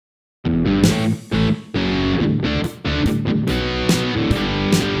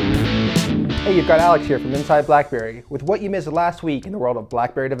Hey, you've got Alex here from Inside BlackBerry with what you missed last week in the world of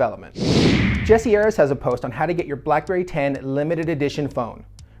BlackBerry development. Jesse Harris has a post on how to get your BlackBerry 10 limited edition phone.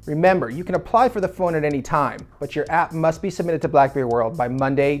 Remember, you can apply for the phone at any time, but your app must be submitted to BlackBerry World by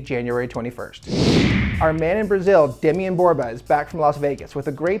Monday, January 21st. Our man in Brazil, Demian Borba, is back from Las Vegas with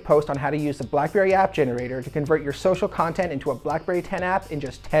a great post on how to use the BlackBerry App Generator to convert your social content into a BlackBerry 10 app in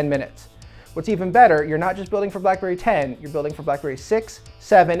just 10 minutes. What's even better, you're not just building for BlackBerry 10, you're building for BlackBerry 6,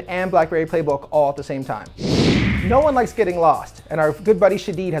 7, and BlackBerry Playbook all at the same time. No one likes getting lost, and our good buddy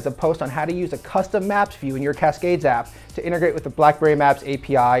Shadid has a post on how to use a custom Maps view in your Cascades app to integrate with the BlackBerry Maps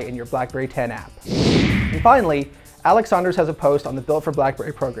API in your BlackBerry 10 app. And finally, Alex Saunders has a post on the Built for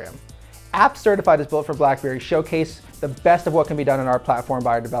BlackBerry program. Apps certified as Built for BlackBerry showcase the best of what can be done on our platform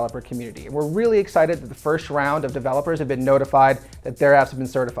by our developer community. And we're really excited that the first round of developers have been notified that their apps have been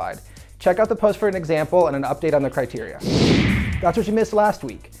certified. Check out the post for an example and an update on the criteria. That's what you missed last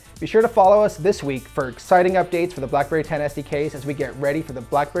week. Be sure to follow us this week for exciting updates for the BlackBerry 10 SDKs as we get ready for the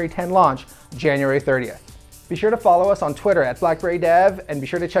BlackBerry 10 launch January 30th. Be sure to follow us on Twitter @BlackBerryDev and be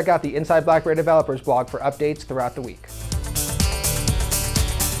sure to check out the Inside BlackBerry Developers blog for updates throughout the week.